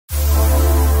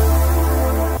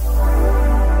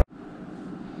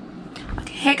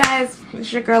guys,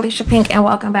 it's your girl AlicPink and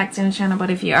welcome back to the channel.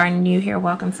 But if you are new here,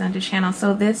 welcome to the channel.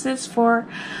 So this is for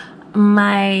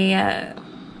my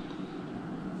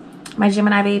my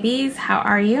Gemini babies. How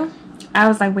are you? I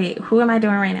was like, wait, who am I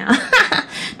doing right now?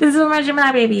 This is for my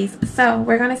Gemini babies. So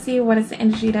we're gonna see what is the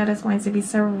energy that is going to be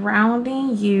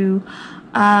surrounding you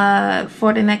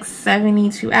for the next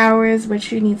 72 hours,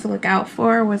 what you need to look out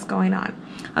for, what's going on.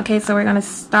 Okay, so we're gonna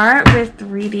start with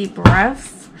 3 deep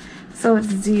breaths. So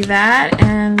let's do that,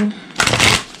 and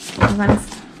I'm gonna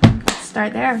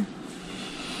start there.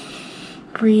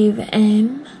 Breathe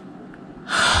in,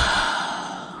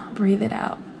 breathe it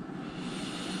out.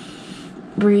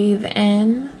 Breathe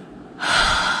in,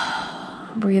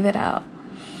 breathe it out.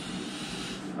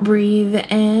 Breathe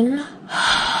in,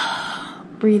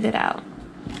 breathe it out.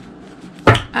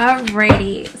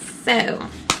 Alrighty, so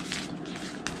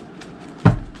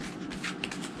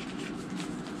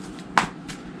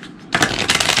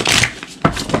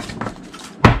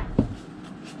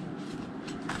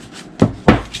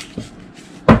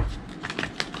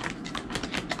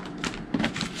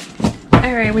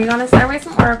alright, we're gonna start with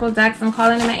some oracle decks. I'm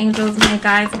calling in my angels, my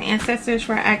guides, my ancestors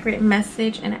for an accurate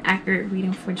message and an accurate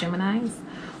reading for Geminis.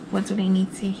 What do they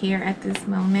need to hear at this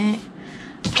moment?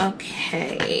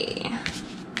 Okay.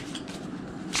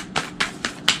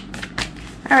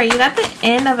 Alright, you got the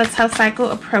end of a tough cycle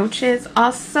approaches.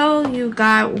 Also, you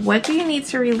got what do you need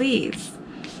to release?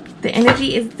 The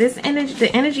energy is the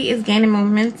energy is gaining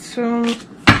momentum.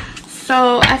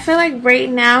 So I feel like right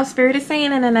now, Spirit is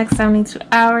saying in the next 72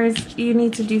 hours, you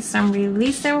need to do some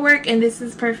releasing work. And this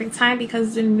is perfect time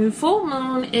because the new full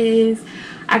moon is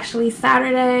actually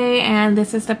Saturday. And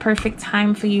this is the perfect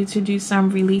time for you to do some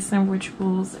releasing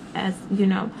rituals, as you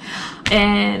know.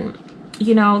 And,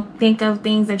 you know, think of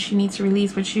things that you need to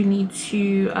release, what you need to,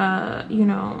 you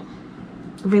know,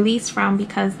 release from,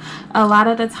 because a lot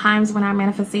of the times when our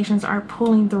manifestations are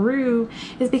pulling through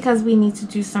is because we need to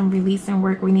do some releasing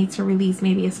work. We need to release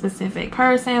maybe a specific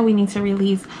person, we need to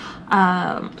release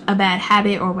a bad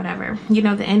habit or whatever. You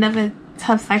know, the end of a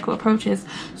tough cycle approaches.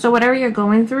 So whatever you're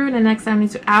going through in the next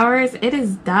 72 hours, it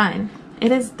is done.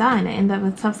 It is done. The end of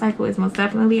a tough cycle is most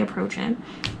definitely approaching.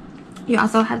 You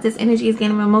also have this energy is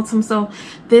gaining momentum. So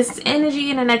this energy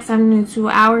in the next 72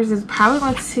 hours is probably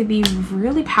going to be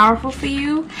really powerful for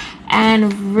you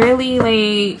and really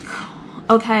like,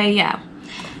 okay, yeah,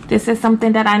 this is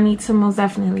something that I need to most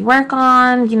definitely work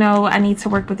on. You know, I need to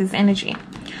work with this energy.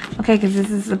 Okay, because this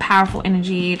is the powerful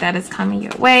energy that is coming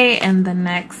your way in the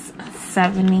next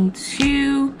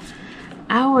 72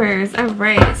 hours. All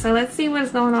right, so let's see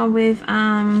what's going on with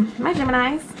my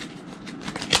Geminis.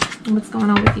 What's going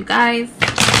on with you guys?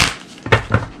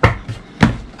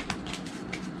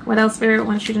 What else Spirit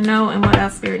wants you to know, and what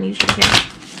else Spirit needs you to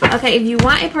hear? Okay, if you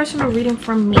want a personal reading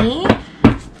from me,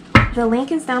 the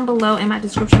link is down below in my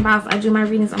description box. I do my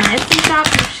readings on my Etsy shop,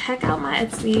 so check out my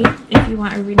Etsy if you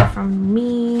want a reading from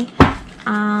me. You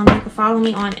can follow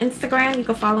me on Instagram, you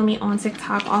can follow me on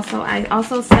TikTok. Also, I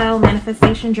also sell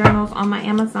manifestation journals on my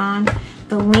Amazon.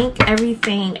 The link,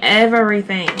 everything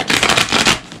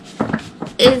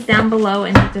is down below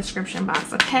in the description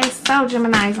box. Okay, so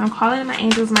Geminis, I'm calling in my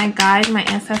angels, my guides, my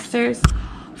ancestors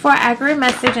for an accurate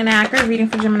message and an accurate reading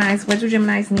for Geminis. What do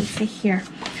Geminis need to hear?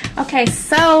 Okay,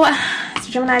 so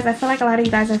Geminis, I feel like a lot of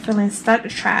you guys are feeling stuck,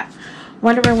 trapped,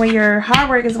 wondering when your hard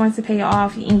work is going to pay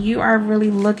off, and you are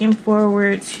really looking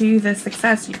forward to the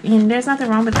success. And there's nothing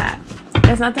wrong with that.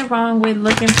 There's nothing wrong with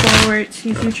looking forward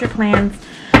to future plans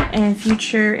and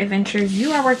future adventures.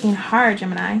 You are working hard,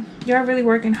 Gemini. You're really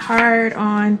working hard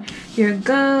on your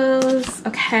goals.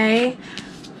 Okay,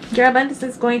 your abundance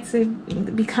is going to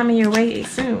be coming your way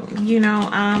soon. You know,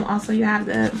 also you have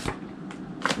the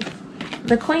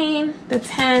Queen, the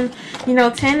 10. You know,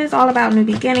 10 is all about new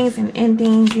beginnings and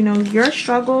endings. You know, your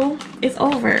struggle is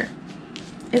over.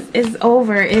 It's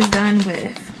over. It's done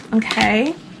with.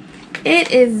 Okay,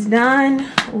 it is done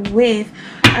with.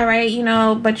 All right, you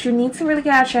know, but you need to really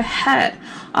get out your head.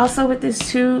 Also with this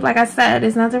too, like I said,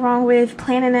 there's nothing wrong with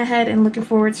planning ahead and looking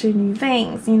forward to new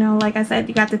things. You know, like I said,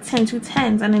 you got the 10 2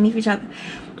 10s underneath each other.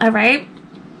 All right,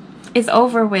 it's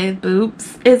over with,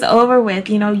 boops. It's over with.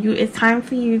 You know, it's time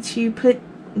for you to put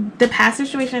the past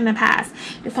situation in the past.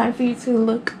 It's time for you to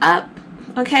look up.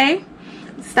 Okay,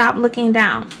 stop looking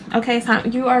down. Okay, it's time.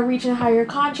 You are reaching higher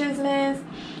consciousness.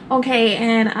 Okay,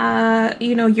 and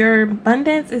you know, your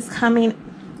abundance is coming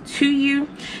to you,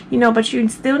 you know, but you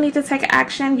still need to take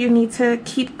action. You need to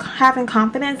keep having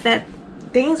confidence that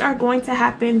Things are going to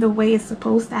happen the way it's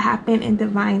supposed to happen in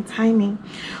divine timing.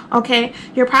 Okay,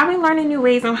 you're probably learning new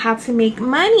ways on how to make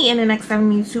money in the next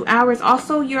 72 hours.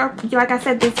 Also, you're like I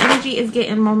said, this energy is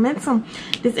getting momentum.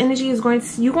 This energy is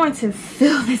you're going to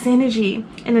feel this energy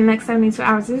in the next 72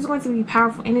 hours. This is going to be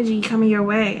powerful energy coming your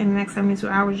way in the next 72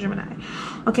 hours, Gemini.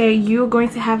 Okay, you're going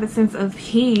to have a sense of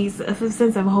peace, a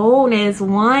sense of wholeness,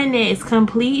 oneness,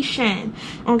 completion.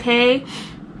 Okay,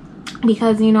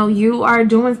 because you know you are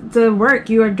doing the work,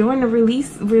 you are doing the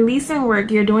releasing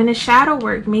work, you're doing the shadow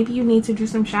work. Maybe you need to do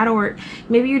some shadow work,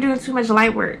 maybe you're doing too much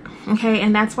light work, okay,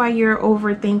 and that's why you're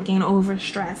overthinking, over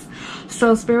stressed.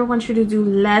 So spirit wants you to do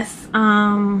less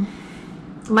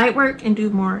light work and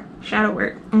do more shadow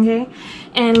work, okay,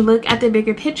 and look at the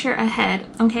bigger picture ahead,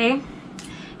 okay.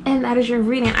 And that is your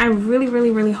reading. I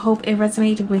really hope it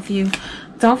resonated with you.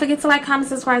 Don't forget to like, comment,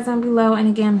 subscribe down below. And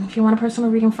again, if you want a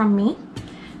personal reading from me,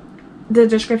 the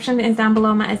description is down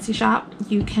below my Etsy shop.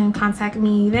 You can contact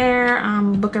me there,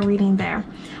 book a reading there.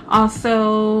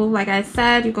 Also, like I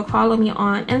said, you can follow me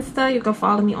on Insta, you can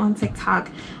follow me on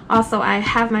TikTok. Also, I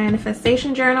have my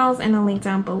manifestation journals in the link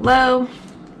down below.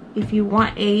 If you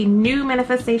want a new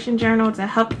manifestation journal to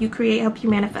help you create, help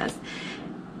you manifest,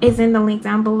 it's in the link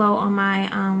down below on my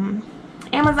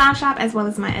Amazon shop as well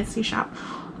as my Etsy shop.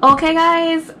 Okay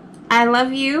guys, I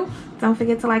love you. Don't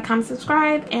forget to like, comment,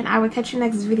 subscribe, and I will catch you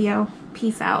next video.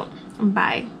 Peace out.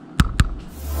 Bye.